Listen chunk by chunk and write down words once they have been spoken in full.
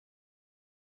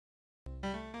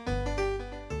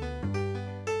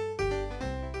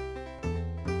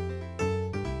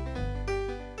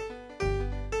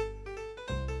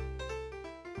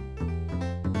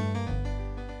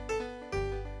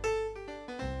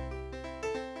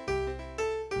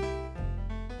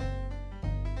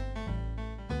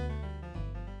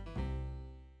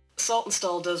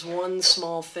Saltonstall does one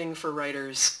small thing for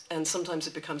writers, and sometimes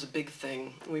it becomes a big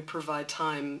thing. We provide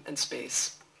time and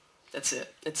space. That's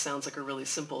it. It sounds like a really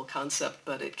simple concept,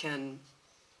 but it can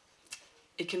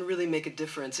really make a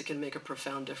difference. It can make a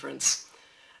profound difference.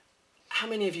 How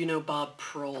many of you know Bob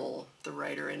Prohl, the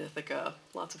writer in Ithaca?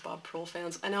 Lots of Bob Prohl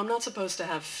fans. I know I'm not supposed to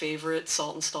have favorite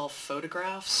Saltonstall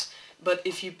photographs, but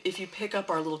if you pick up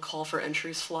our little call for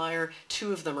entries flyer,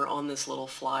 2 of them are on this little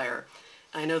flyer.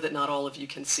 I know that not all of you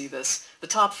can see this. The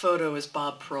top photo is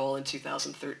Bob Prohl in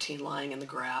 2013 lying in the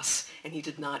grass, and he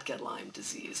did not get Lyme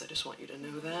disease. I just want you to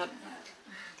know that.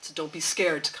 So don't be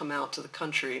scared to come out to the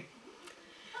country.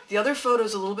 The other photo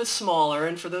is a little bit smaller,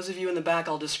 and for those of you in the back,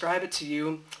 I'll describe it to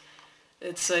you.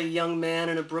 It's a young man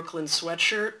in a Brooklyn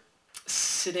sweatshirt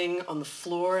sitting on the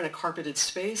floor in a carpeted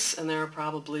space, and there are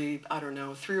probably, I don't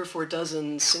know, 3 or 4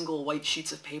 dozen single white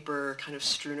sheets of paper kind of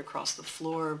strewn across the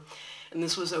floor. And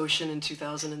this was Ocean in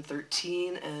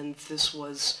 2013, and this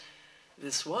was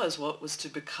what was to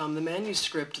become the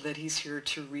manuscript that he's here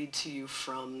to read to you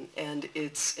from, and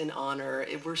it's an honor.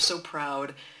 We're so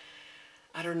proud.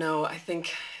 I don't know, I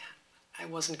think I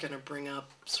wasn't going to bring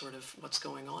up sort of what's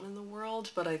going on in the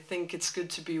world, but I think it's good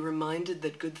to be reminded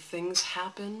that good things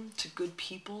happen to good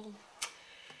people.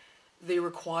 They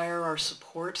require our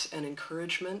support and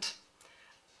encouragement.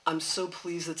 I'm so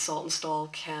pleased that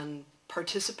Saltonstall can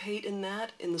participate in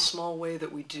that in the small way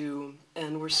that we do,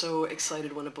 and we're so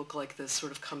excited when a book like this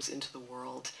sort of comes into the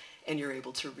world and you're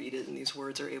able to read it and these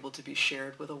words are able to be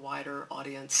shared with a wider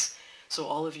audience. So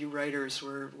all of you writers,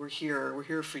 we're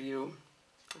here for you.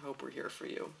 I hope we're here for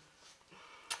you.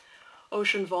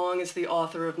 Ocean Vuong is the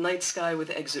author of Night Sky with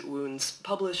Exit Wounds,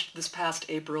 published this past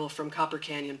April from Copper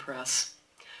Canyon Press.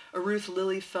 A Ruth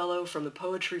Lilly Fellow from the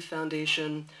Poetry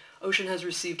Foundation, Ocean has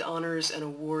received honors and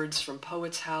awards from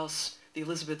Poets House, the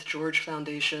Elizabeth George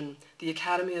Foundation, the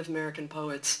Academy of American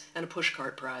Poets, and a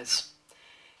Pushcart Prize.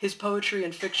 His poetry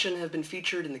and fiction have been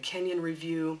featured in the Kenyon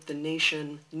Review, The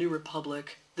Nation, New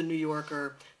Republic, The New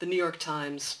Yorker, The New York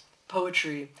Times,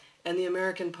 Poetry, and the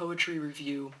American Poetry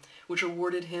Review, which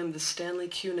awarded him the Stanley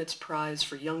Kunitz Prize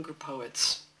for Younger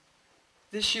Poets.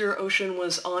 This year, Ocean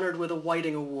was honored with a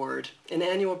Whiting Award, an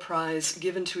annual prize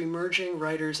given to emerging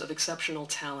writers of exceptional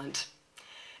talent.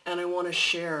 And I want to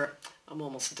share, I'm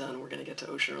almost done, we're going to get to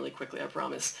Ocean really quickly, I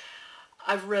promise.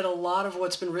 I've read a lot of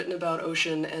what's been written about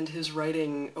Ocean and his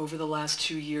writing over the last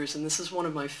 2 years, and this is one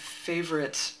of my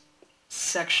favorite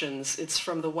sections. It's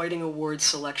from the Whiting Award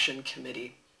Selection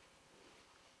Committee.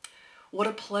 What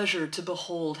a pleasure to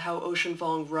behold how Ocean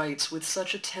Vuong writes with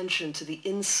such attention to the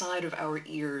inside of our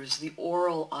ears, the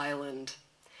oral island.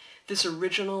 This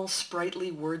original,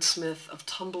 sprightly wordsmith of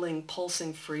tumbling,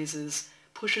 pulsing phrases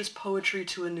pushes poetry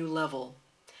to a new level.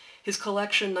 His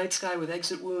collection, Night Sky with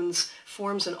Exit Wounds,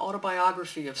 forms an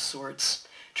autobiography of sorts,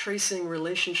 tracing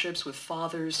relationships with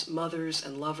fathers, mothers,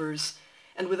 and lovers,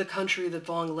 and with a country that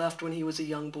Vuong left when he was a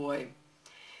young boy.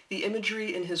 The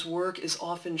imagery in his work is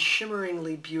often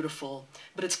shimmeringly beautiful,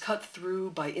 but it's cut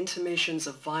through by intimations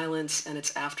of violence and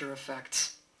its after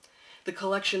effects. The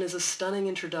collection is a stunning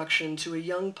introduction to a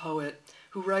young poet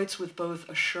who writes with both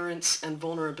assurance and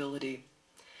vulnerability.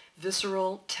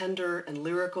 Visceral, tender, and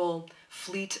lyrical,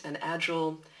 fleet and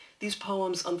agile, these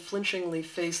poems unflinchingly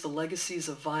face the legacies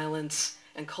of violence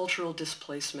and cultural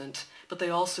displacement, but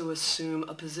they also assume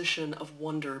a position of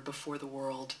wonder before the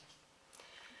world.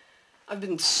 I've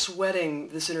been sweating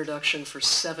this introduction for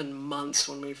 7 months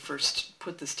when we first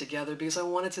put this together because I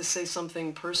wanted to say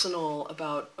something personal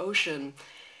about Ocean,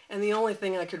 and the only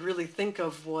thing I could really think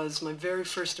of was my very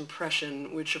first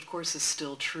impression, which of course is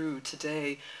still true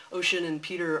today. Ocean and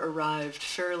Peter arrived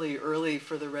fairly early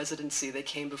for the residency. They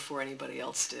came before anybody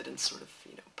else did and sort of,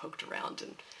 poked around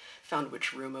and found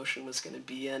which room Ocean was going to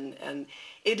be in, and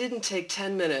it didn't take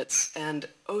 10 minutes, and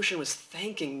Ocean was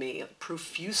thanking me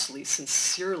profusely,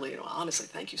 sincerely, honestly,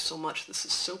 thank you so much, this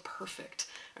is so perfect.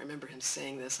 I remember him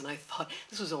saying this, and I thought,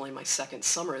 this was only my second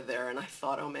summer there, and I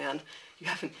thought, oh man,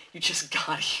 you just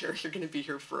got here, you're going to be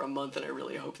here for a month, and I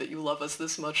really hope that you love us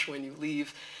this much when you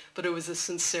leave. But it was a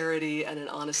sincerity and an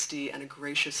honesty and a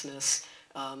graciousness,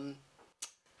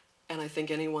 and I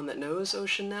think anyone that knows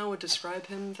Ocean now would describe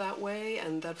him that way,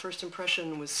 and that first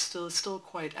impression was still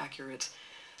quite accurate.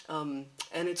 And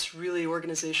it's really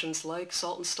organizations like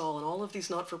Saltonstall and all of these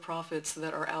not-for-profits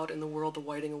that are out in the world, the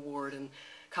Whiting Award and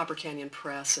Copper Canyon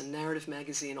Press and Narrative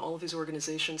Magazine, all of these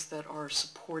organizations that are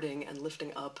supporting and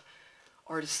lifting up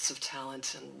artists of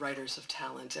talent and writers of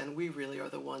talent, and we really are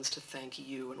the ones to thank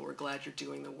you, and we're glad you're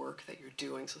doing the work that you're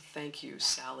doing. So thank you,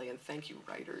 Sally, and thank you,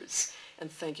 writers,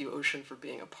 and thank you, Ocean, for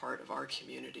being a part of our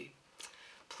community.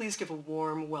 Please give a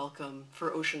warm welcome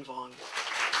for Ocean Vuong.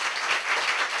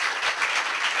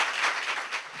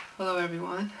 Hello,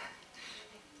 everyone.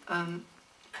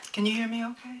 Can you hear me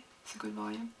okay? It's a good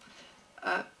volume.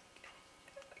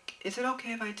 Is it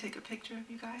okay if I take a picture of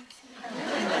you guys?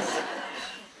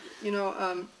 You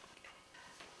know,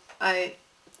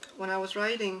 when I was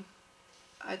writing,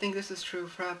 I think this is true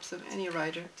perhaps of any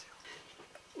writer.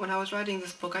 When I was writing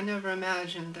this book, I never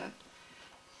imagined that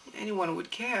anyone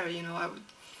would care. You know, I would,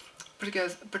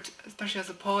 especially as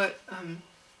a poet,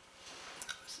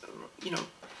 you know,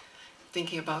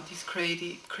 thinking about these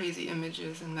crazy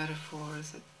images and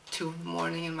metaphors at 2 in the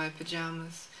morning in my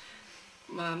pajamas,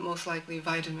 most likely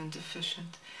vitamin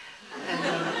deficient. And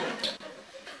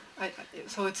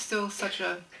so it's still such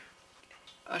a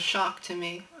shock to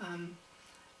me,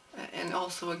 and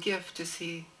also a gift to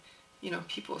see, you know,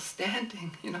 people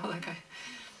standing, you know,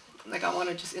 like I want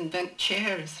to just invent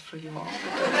chairs for you all.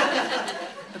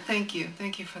 But thank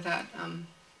you for that.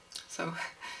 So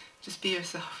just be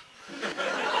yourself.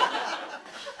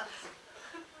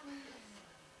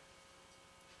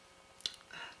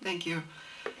 Thank you.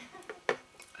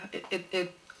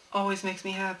 It always makes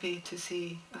me happy to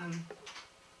see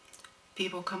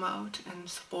people come out and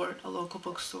support a local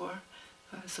bookstore,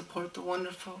 support the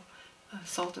wonderful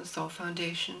Saltonstall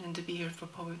Foundation, and to be here for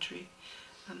poetry.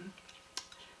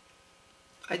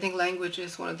 I think language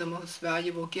is one of the most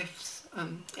valuable gifts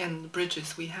and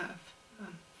bridges we have.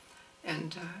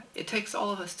 And it takes all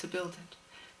of us to build it.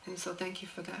 And so thank you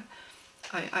for that.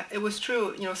 It was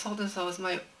true, you know, Saltonstall was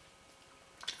my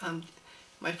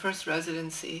first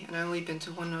residency, and I've only been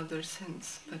to one other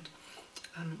since, but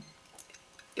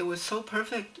it was so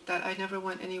perfect that I never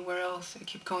went anywhere else. I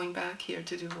keep going back here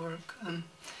to do work. And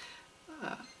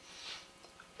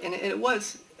it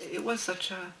was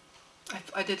such a,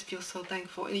 I did feel so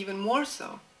thankful, and even more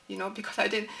so, you know, because I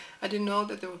didn't know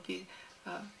that there would be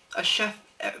a chef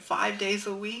 5 days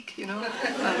a week, you know,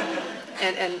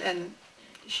 and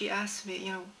she asked me,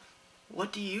 you know,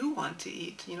 what do you want to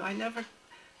eat? You know, I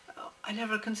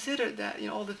never considered that, you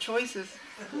know, all the choices.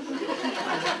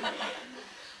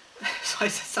 So I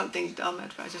said something dumb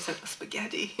at first. I just said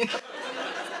spaghetti. You know?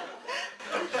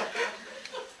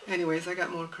 Anyways, I got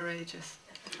more courageous.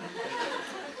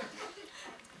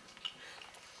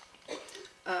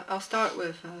 I'll start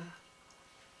with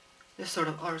this sort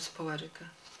of ars poetica.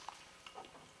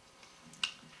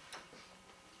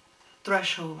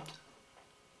 Threshold.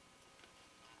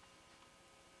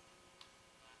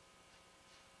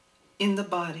 In the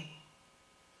body,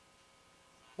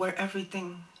 where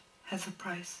everything has a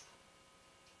price,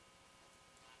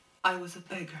 I was a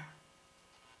beggar.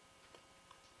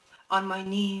 On my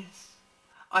knees,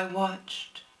 I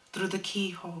watched through the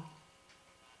keyhole,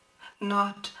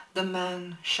 not the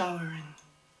man showering,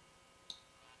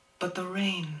 but the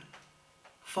rain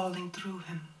falling through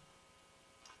him.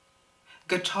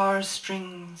 Guitar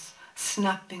strings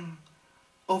snapping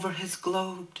over his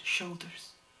globed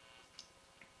shoulders.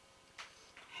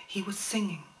 He was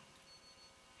singing,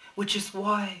 which is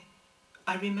why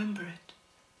I remember it.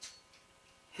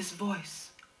 His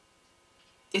voice,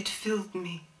 it filled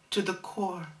me to the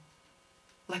core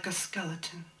like a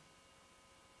skeleton.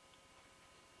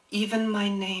 Even my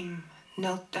name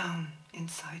knelt down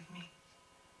inside me,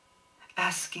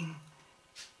 asking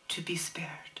to be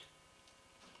spared.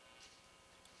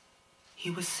 He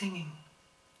was singing.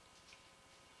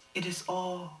 It is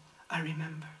all I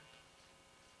remember.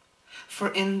 For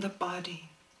in the body,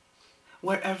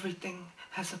 where everything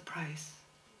has a price,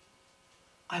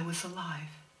 I was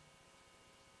alive.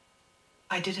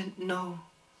 I didn't know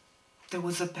there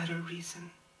was a better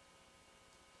reason.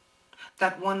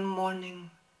 That one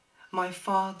morning, my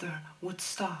father would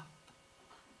stop.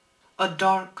 A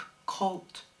dark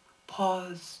cult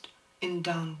paused in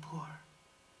downpour,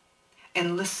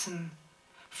 and listen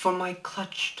for my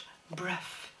clutched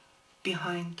breath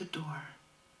behind the door.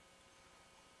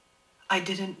 I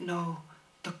didn't know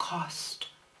the cost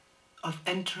of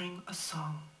entering a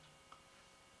song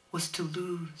was to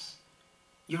lose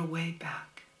your way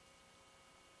back.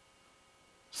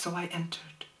 So I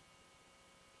entered.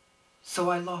 So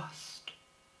I lost.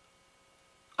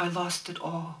 I lost it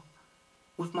all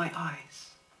with my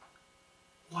eyes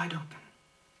wide open.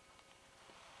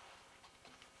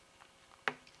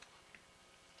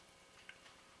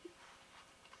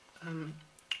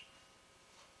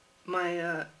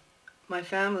 My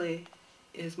family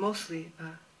is mostly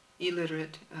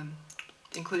illiterate,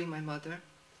 including my mother.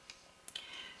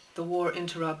 The war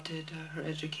interrupted her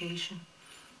education,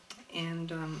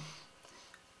 and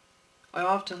I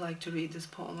often like to read this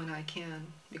poem when I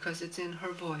can because it's in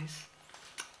her voice,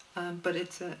 but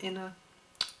it's in a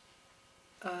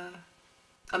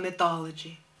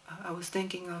mythology. I was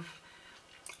thinking of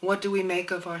what do we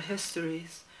make of our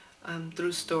histories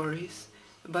through stories,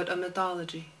 but a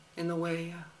mythology in the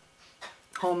way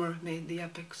Homer made the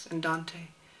epics and Dante,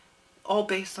 all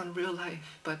based on real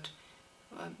life, but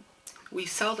we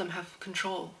seldom have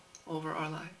control over our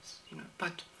lives, you know.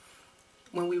 But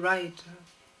when we write,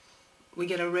 we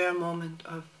get a rare moment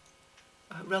of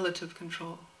relative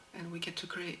control, and we get to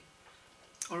create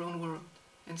our own world.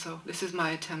 And so this is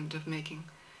my attempt of making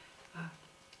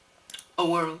a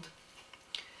world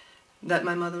that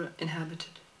my mother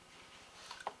inhabited.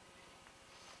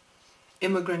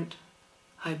 Immigrant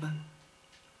Haiban.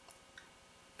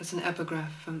 It's an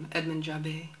epigraph from Edmund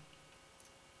Jabé,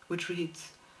 which reads,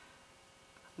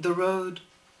 "The road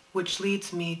which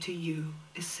leads me to you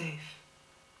is safe,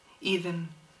 even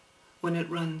when it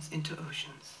runs into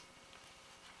oceans."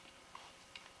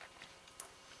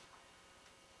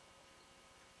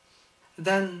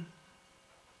 Then,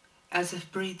 as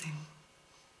if breathing,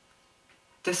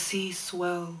 the sea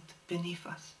swelled beneath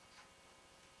us.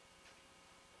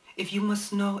 If you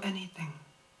must know anything,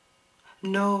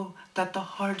 know that the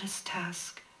hardest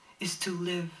task is to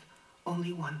live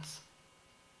only once.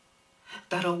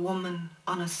 That a woman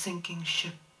on a sinking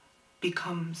ship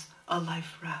becomes a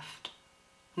life raft,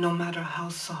 no matter how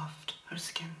soft her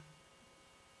skin.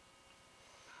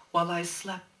 While I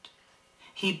slept,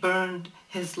 he burned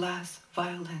his last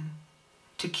violin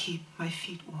to keep my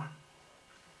feet warm.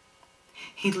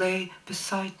 He lay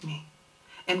beside me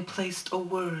and placed a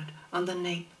word on the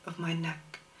nape of my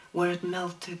neck, where it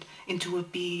melted into a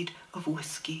bead of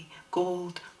whiskey,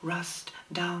 gold rust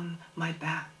down my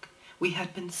back. We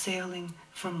had been sailing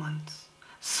for months,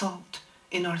 salt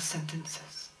in our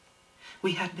sentences.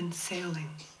 We had been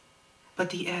sailing, but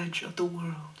the edge of the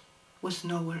world was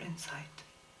nowhere in sight.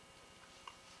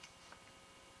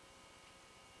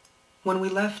 When we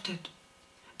left it,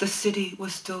 the city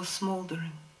was still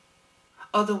smoldering.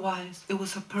 Otherwise, it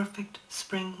was a perfect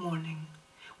spring morning.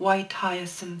 White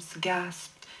hyacinths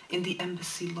gasped in the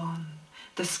embassy lawn.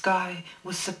 The sky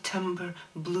was September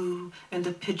blue, and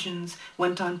the pigeons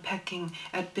went on pecking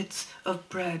at bits of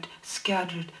bread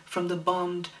scattered from the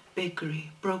bombed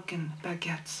bakery, broken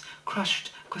baguettes,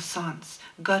 crushed croissants,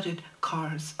 gutted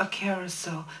cars, a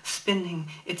carousel spinning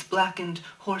its blackened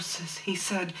horses. He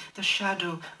said the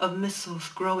shadow of missiles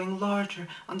growing larger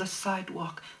on the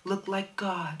sidewalk looked like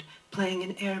God playing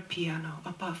an air piano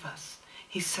above us.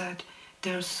 He said,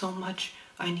 "There's so much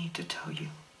I need to tell you."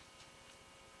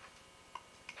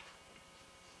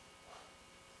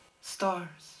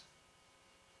 Stars,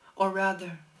 or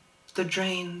rather, the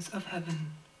drains of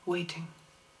heaven waiting.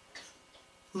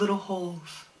 Little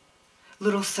holes,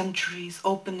 little centuries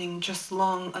opening just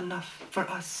long enough for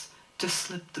us to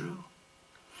slip through.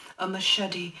 A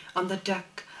machete on the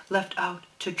deck left out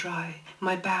to dry,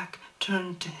 my back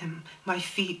turned to him, my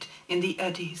feet in the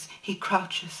eddies. He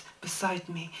crouches beside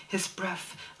me, his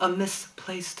breath a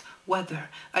misplaced weather.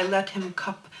 I let him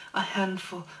cup a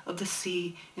handful of the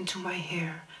sea into my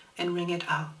hair and wring it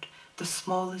out. The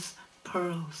smallest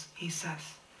pearls, he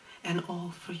says, and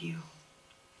all for you.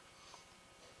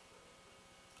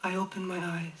 I open my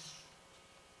eyes,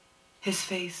 his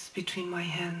face between my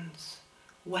hands,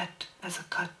 wet as a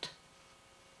cut.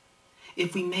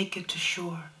 If we make it to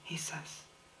shore, he says,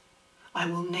 I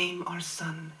will name our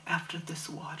son after this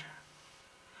water.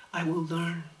 I will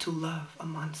learn to love a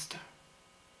monster.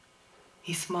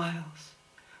 He smiles,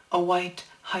 a white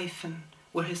hyphen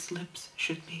where his lips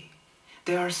should be.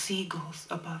 There are seagulls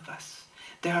above us.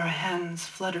 There are hands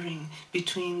fluttering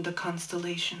between the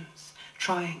constellations,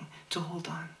 trying to hold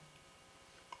on.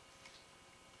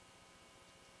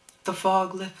 The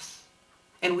fog lifts,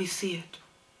 and we see it.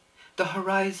 The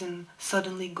horizon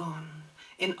suddenly gone,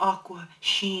 in aqua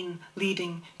sheen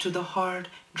leading to the hard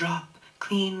drop,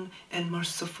 clean and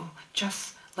merciful,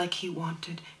 just like he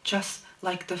wanted, just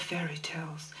like the fairy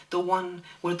tales, the one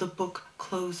where the book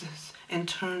closes and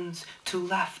turns to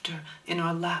laughter in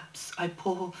our laps. I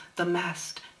pull the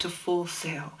mast to full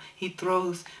sail. He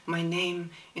throws my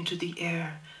name into the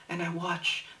air, and I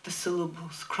watch the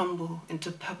syllables crumble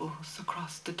into pebbles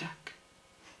across the deck.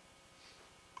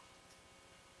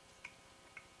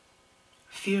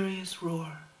 Furious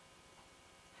roar,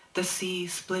 the sea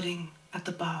splitting at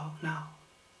the bow now.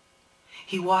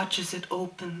 He watches it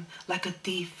open like a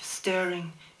thief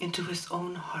staring into his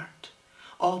own heart.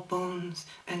 all bones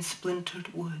and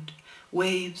splintered wood,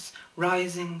 waves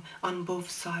rising on both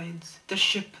sides, the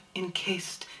ship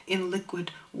encased in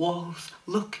liquid walls.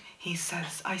 Look, he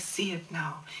says, I see it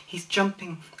now. He's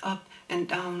jumping up and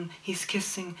down. He's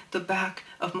kissing the back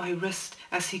of my wrist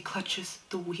as he clutches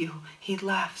the wheel. He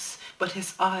laughs, but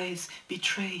his eyes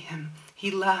betray him. He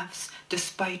laughs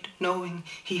despite knowing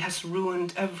he has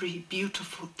ruined every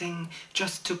beautiful thing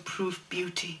just to prove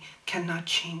beauty cannot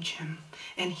change him.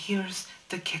 And here's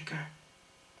the kicker.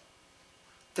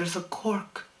 There's a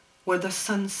cork where the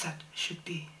sunset should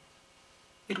be.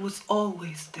 It was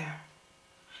always there.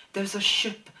 There's a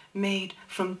ship made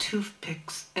from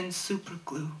toothpicks and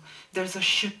superglue. There's a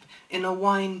ship in a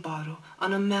wine bottle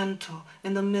on a mantle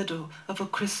in the middle of a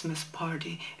Christmas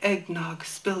party, eggnog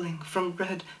spilling from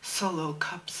red Solo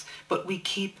cups, but we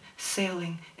keep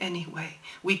sailing anyway.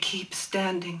 We keep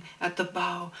standing at the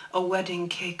bow, a wedding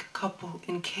cake couple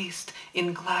encased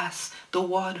in glass, the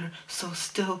water so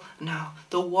still now,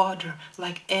 the water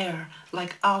like air,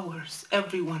 like ours.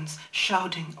 Everyone's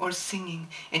shouting or singing,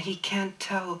 and he can't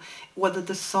tell whether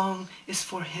the song is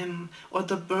for him or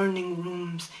the burning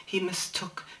rooms he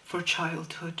mistook for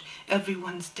childhood.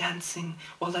 Everyone's dancing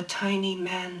while a tiny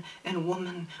man and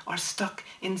woman are stuck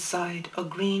inside a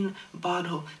green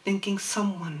bottle, thinking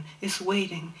someone is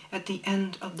waiting at the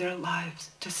end of their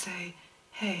lives to say,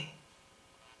 hey,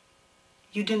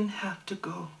 you didn't have to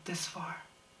go this far.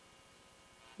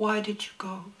 Why did you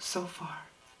go so far?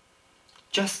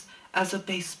 Just as a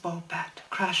baseball bat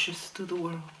crashes through the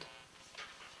world.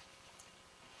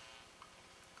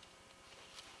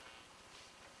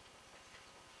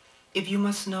 If you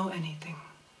must know anything,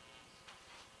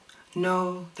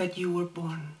 know that you were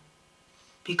born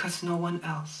because no one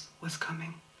else was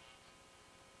coming.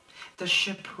 The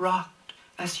ship rocked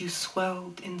as you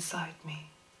swelled inside me,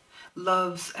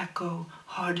 love's echo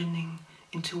hardening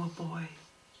into a boy.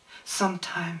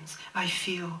 Sometimes I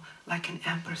feel like an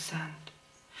ampersand.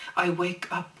 I wake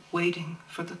up waiting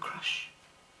for the crush.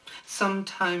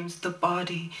 Sometimes the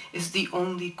body is the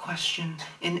only question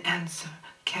an answer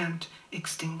can't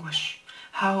extinguish.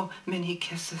 How many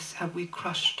kisses have we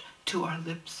crushed to our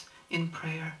lips in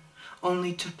prayer,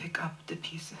 only to pick up the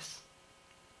pieces?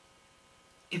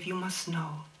 If you must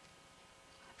know,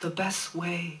 the best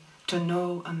way to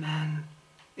know a man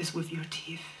is with your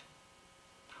teeth.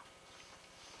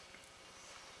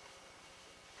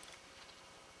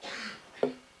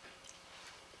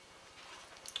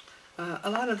 A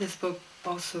lot of this book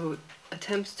also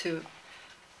attempts to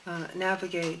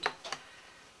navigate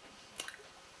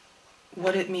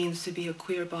what it means to be a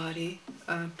queer body,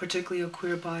 particularly a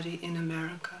queer body in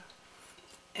America,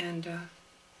 and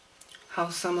how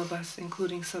some of us,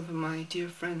 including some of my dear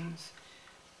friends,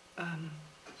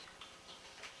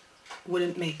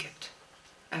 wouldn't make it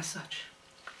as such.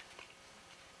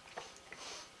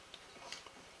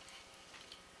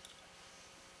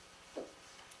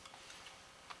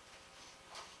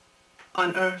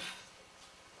 On Earth,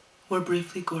 we're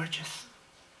briefly gorgeous.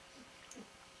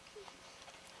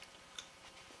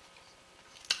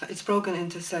 It's broken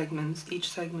into segments. Each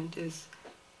segment is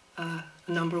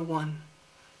number one.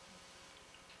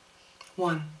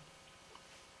 1.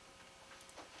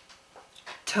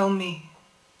 Tell me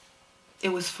it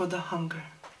was for the hunger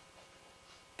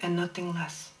and nothing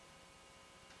less.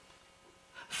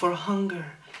 For hunger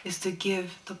is to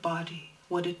give the body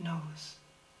what it knows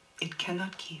it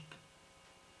cannot keep.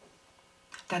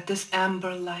 That this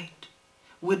amber light,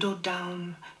 whittled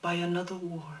down by another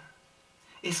war,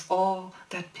 is all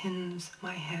that pins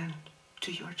my hand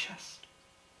to your chest.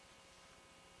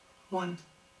 1.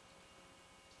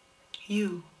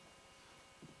 You,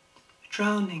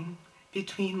 drowning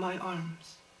between my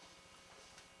arms.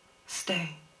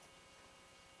 Stay.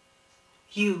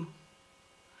 You,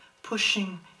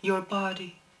 pushing your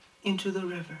body into the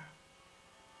river,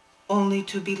 only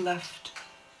to be left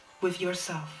with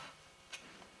yourself.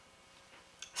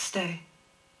 Stay.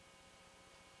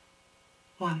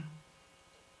 1.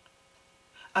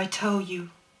 I tell you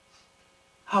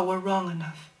how we're wrong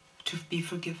enough to be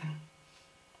forgiven.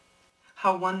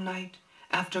 How one night,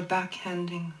 after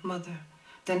backhanding mother,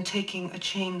 then taking a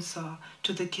chainsaw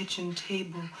to the kitchen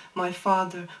table, my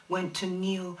father went to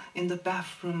kneel in the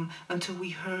bathroom until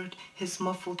we heard his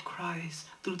muffled cries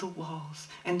through the walls.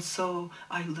 And so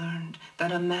I learned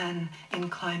that a man in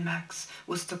climax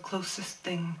was the closest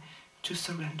thing to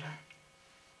surrender.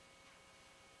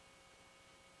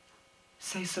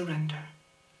 Say surrender.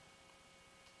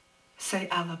 Say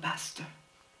alabaster,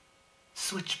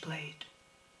 switchblade,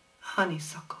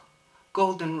 honeysuckle,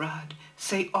 goldenrod.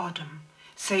 Say autumn.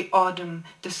 Say autumn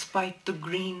despite the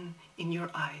green in your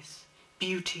eyes.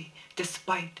 Beauty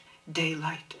despite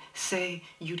daylight, say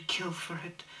you'd kill for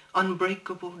it.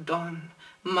 Unbreakable dawn,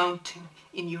 mounting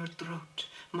in your throat,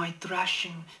 my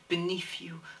thrashing beneath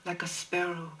you like a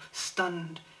sparrow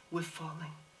stunned with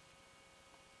falling.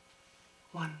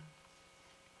 1.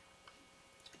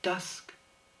 Dusk,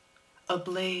 a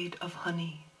blade of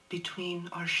honey between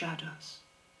our shadows,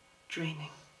 draining.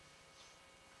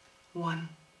 1.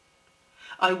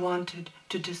 I wanted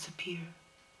to disappear,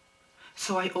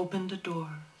 so I opened the door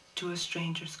to a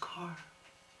stranger's car.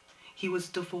 He was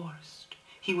divorced.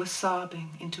 He was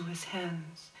sobbing into his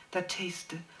hands that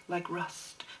tasted like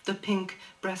rust. The pink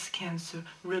breast cancer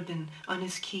ribbon on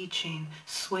his keychain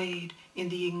swayed in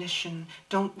the ignition.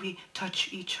 Don't we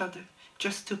touch each other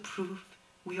just to prove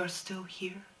we are still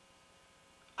here?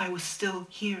 I was still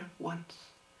here once.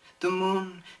 The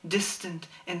moon, distant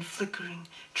and flickering,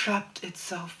 trapped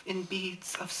itself in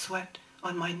beads of sweat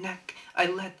on my neck. I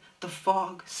let the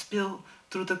fog spill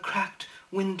through the cracked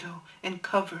window and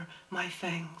cover my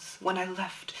fangs. When I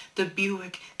left, the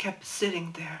Buick kept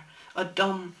sitting there, a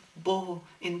dumb bull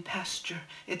in pasture,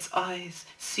 its eyes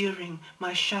searing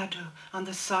my shadow on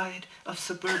the side of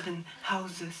suburban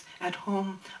houses. At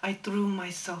home, I threw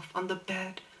myself on the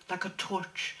bed like a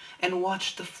torch and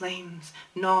watched the flames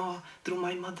gnaw through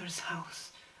my mother's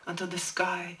house until the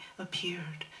sky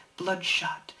appeared,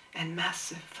 bloodshot and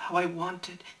massive. How I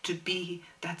wanted to be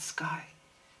that sky,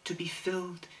 to be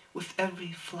filled with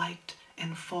every flight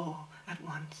and fall at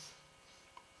once.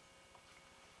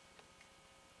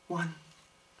 1.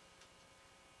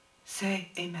 Say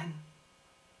amen.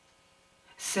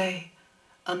 Say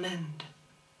amend.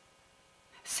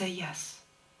 Say yes.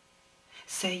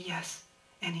 Say yes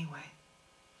anyway.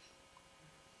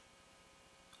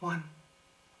 1.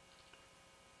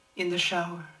 In the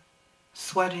shower,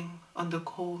 sweating on the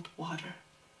cold water,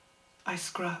 I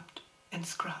scrubbed and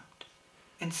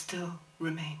still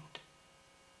remained.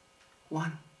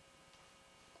 1.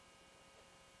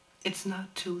 It's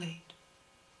not too late.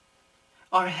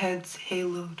 Our heads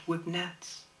haloed with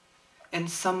gnats, and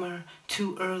summer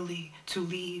too early to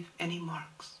leave any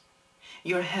marks.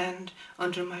 Your hand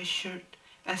under my shirt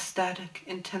as static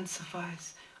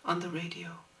intensifies on the radio.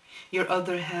 Your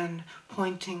other hand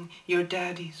pointing your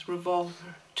daddy's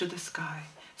revolver to the sky.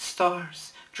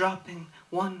 Stars dropping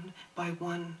one by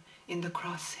one in the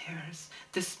crosshairs.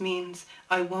 This means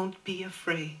I won't be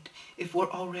afraid if we're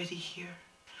already here.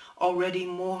 Already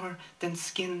more than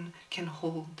skin can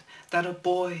hold, that a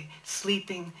boy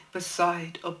sleeping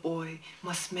beside a boy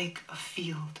must make a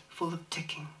field full of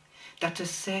ticking, that to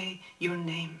say your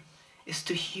name is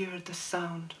to hear the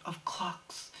sound of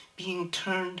clocks being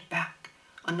turned back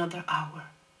another hour,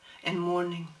 and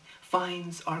morning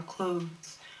finds our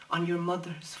clothes on your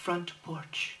mother's front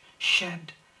porch,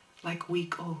 shed like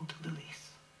week-old lilies.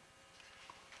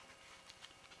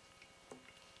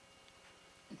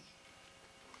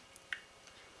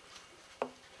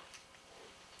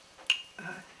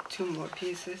 Two more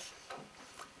pieces.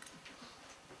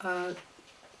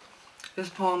 This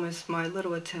poem is my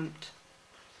little attempt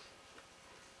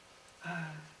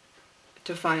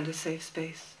to find a safe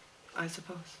space, I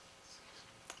suppose.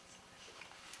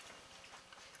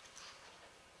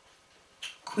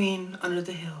 Queen under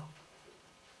the hill.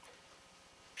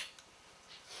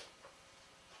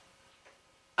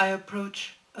 I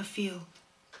approach a field.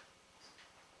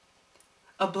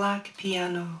 A black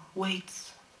piano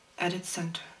waits at its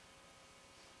center.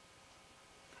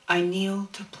 I kneel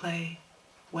to play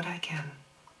what I can.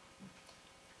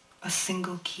 A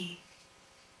single key,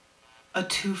 a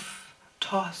tooth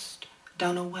tossed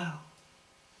down a well,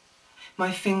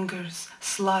 my fingers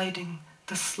sliding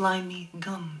the slimy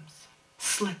gums,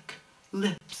 slick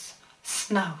lips,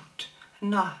 snout,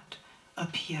 not a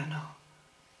piano,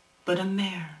 but a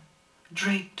mare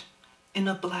draped in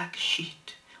a black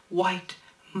sheet, white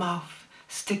mouth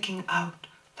sticking out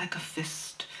like a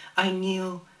fist. I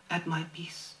kneel at my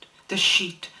beast, the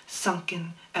sheet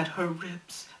sunken at her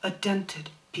ribs, a dented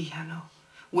piano,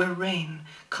 where rain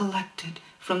collected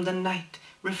from the night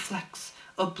reflects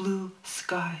a blue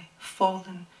sky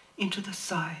fallen into the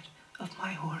side of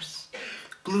my horse.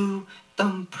 Blue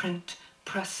thumbprint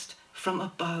pressed from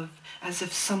above as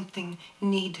if something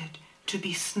needed to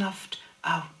be snuffed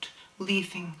out,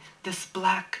 leaving this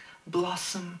black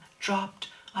blossom dropped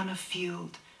on a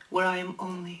field where I am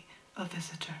only a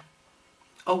visitor.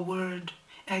 A word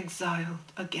exiled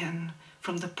again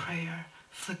from the prayer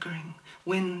flickering.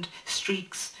 Wind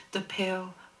streaks the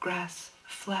pale grass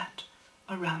flat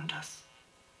around us.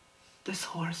 This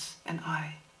horse and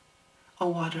I, a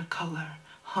watercolor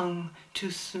hung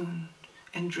too soon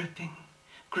and dripping.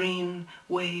 Green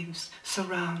waves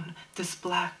surround this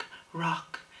black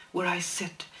rock, where I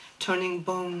sit, turning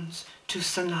bones to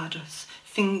sonatas,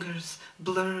 fingers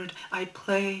blurred, I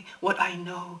play what I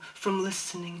know from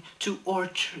listening to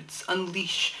orchards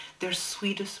unleash their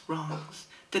sweetest wrongs.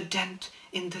 The dent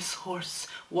in this horse,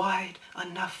 wide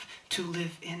enough to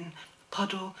live in,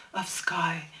 puddle of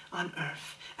sky on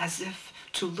earth, as if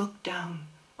to look down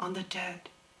on the dead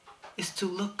is to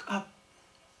look up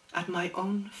at my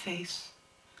own face,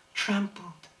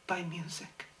 trampled by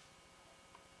music.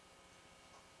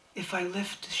 If I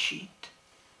lift the sheet,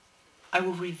 I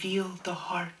will reveal the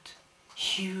heart,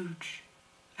 huge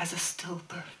as a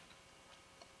stillbirth.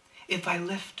 If I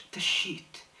lift the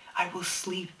sheet, I will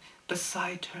sleep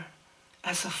beside her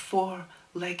as a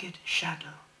four-legged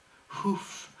shadow,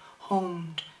 hoof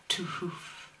homed to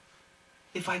hoof.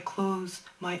 If I close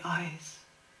my eyes,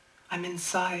 I'm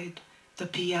inside the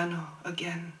piano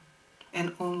again,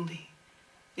 and only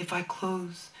if I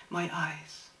close my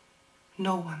eyes,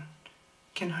 no one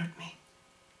can hurt me.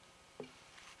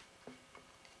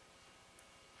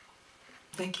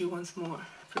 Thank you once more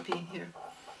for being here.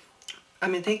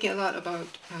 I've been thinking a lot about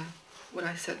what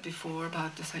I said before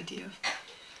about this idea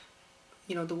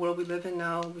of, the world we live in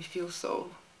now, we feel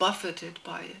so buffeted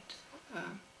by it,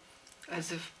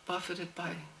 as if buffeted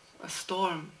by a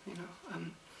storm,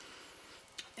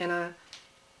 and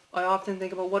I often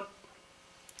think about what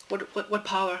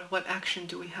power, what action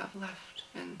do we have left?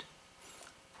 And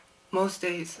most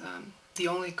days, the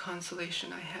only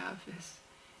consolation I have is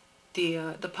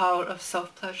the power of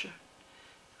self-pleasure,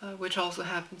 which also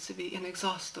happens to be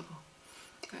inexhaustible,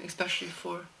 especially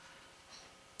for,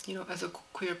 as a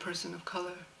queer person of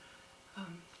color.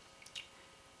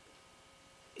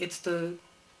 It's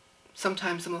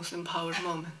sometimes the most empowered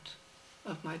moment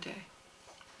of my day.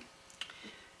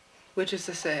 Which is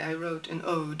to say, I wrote an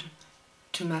ode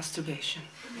to masturbation.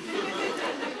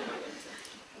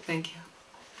 Thank you.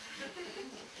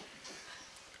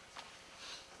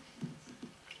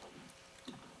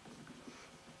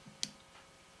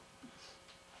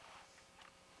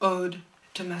 Ode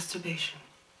to masturbation.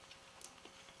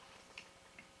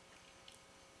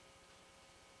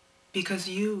 Because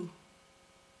you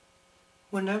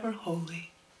were never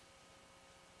holy,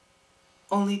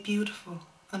 only beautiful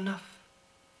enough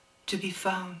to be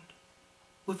found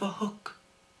with a hook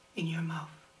in your mouth.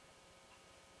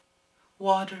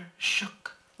 Water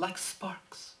shook like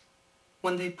sparks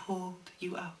when they pulled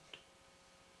you out.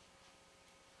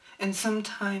 And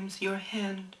sometimes your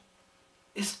hand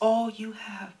is all you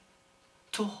have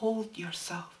to hold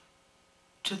yourself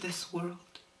to this world.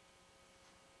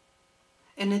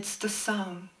 And it's the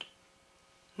sound,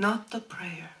 not the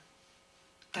prayer,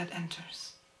 that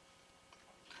enters.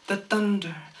 The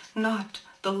thunder, not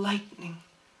the lightning,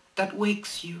 that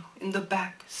wakes you in the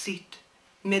back seat,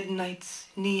 midnight's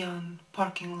neon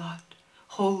parking lot,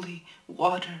 holy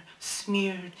water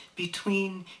smeared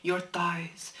between your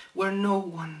thighs, where no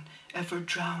one ever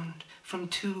drowned from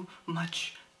too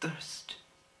much thirst.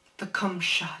 The cum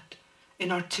shot,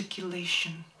 an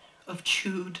articulation of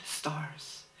chewed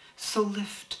stars. So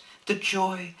lift the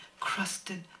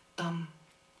joy-crusted thumb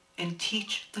and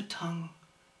teach the tongue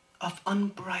of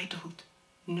unbridled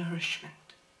nourishment.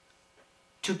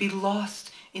 To be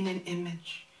lost in an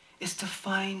image is to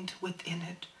find within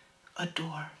it a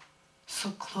door.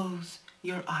 So close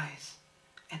your eyes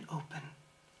and open.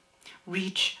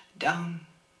 Reach down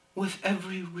with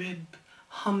every rib,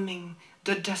 humming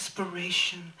the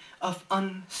desperation of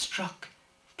unstruck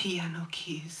piano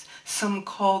keys. Some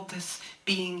call this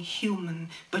being human,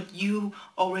 but you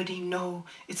already know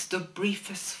it's the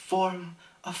briefest form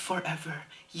of forever.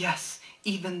 Yes,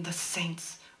 even the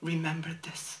saints remembered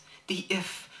this. The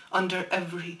if under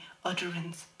every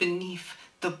utterance, beneath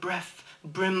the breath,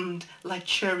 brimmed like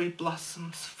cherry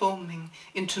blossoms foaming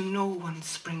into no one's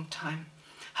springtime.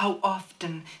 How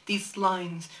often these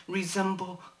lines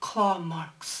resemble claw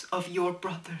marks of your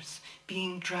brothers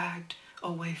being dragged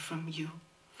away from you.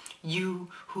 You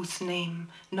whose name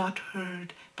not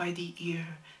heard by the ear,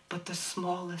 but the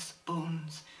smallest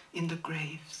bones in the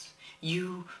graves.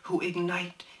 You who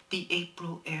ignite the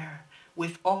April air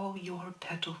with all your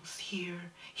petals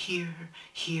here, here,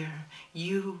 here.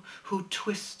 You who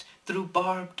twist through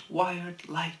barbed wired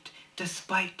light,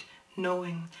 despite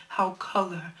knowing how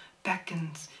color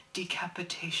beckons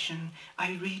decapitation.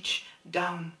 I reach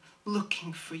down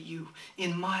looking for you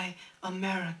in my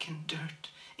American dirt,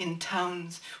 in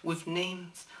towns with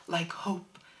names like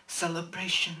hope,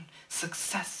 celebration,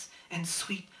 success, and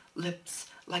sweet lips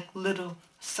like little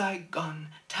Saigon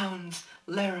towns,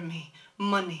 Laramie,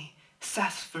 Money,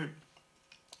 Sassford,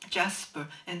 Jasper,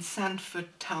 and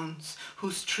Sanford towns,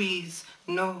 whose trees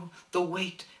know the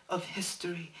weight of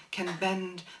history can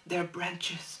bend their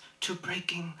branches to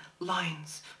breaking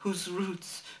lines whose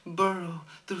roots burrow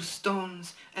through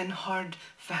stones and hard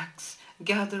facts,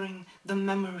 gathering the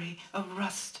memory of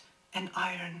rust and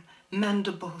iron,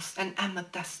 mandibles and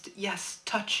amethyst. Yes,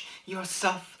 touch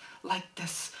yourself like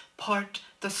this. Part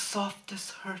the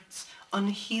softest hurts,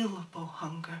 unhealable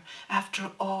hunger.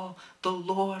 After all, the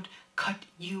Lord cut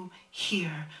you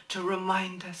here to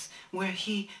remind us where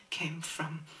he came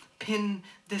from. Pin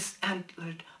this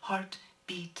antlered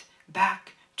heartbeat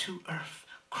back to earth.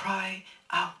 Cry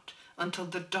out until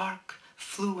the dark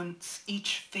fluence,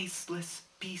 each faceless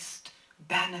beast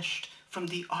banished from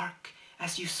the ark,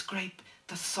 as you scrape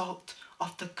the salt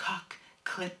off the cock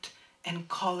clit and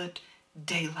call it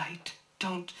daylight.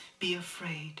 Don't be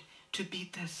afraid to be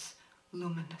this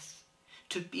luminous,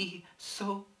 to be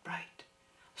so bright,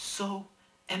 so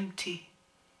empty.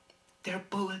 Their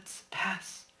bullets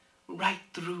pass right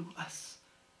through us,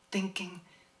 thinking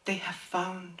they have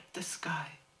found the sky.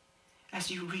 As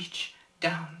you reach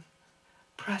down,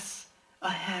 press a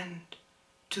hand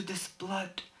to this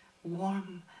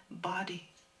blood-warm body,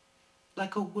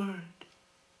 like a word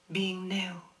being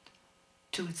nailed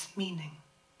to its meaning,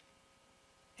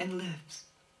 and lives.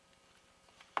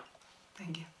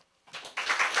 Thank you.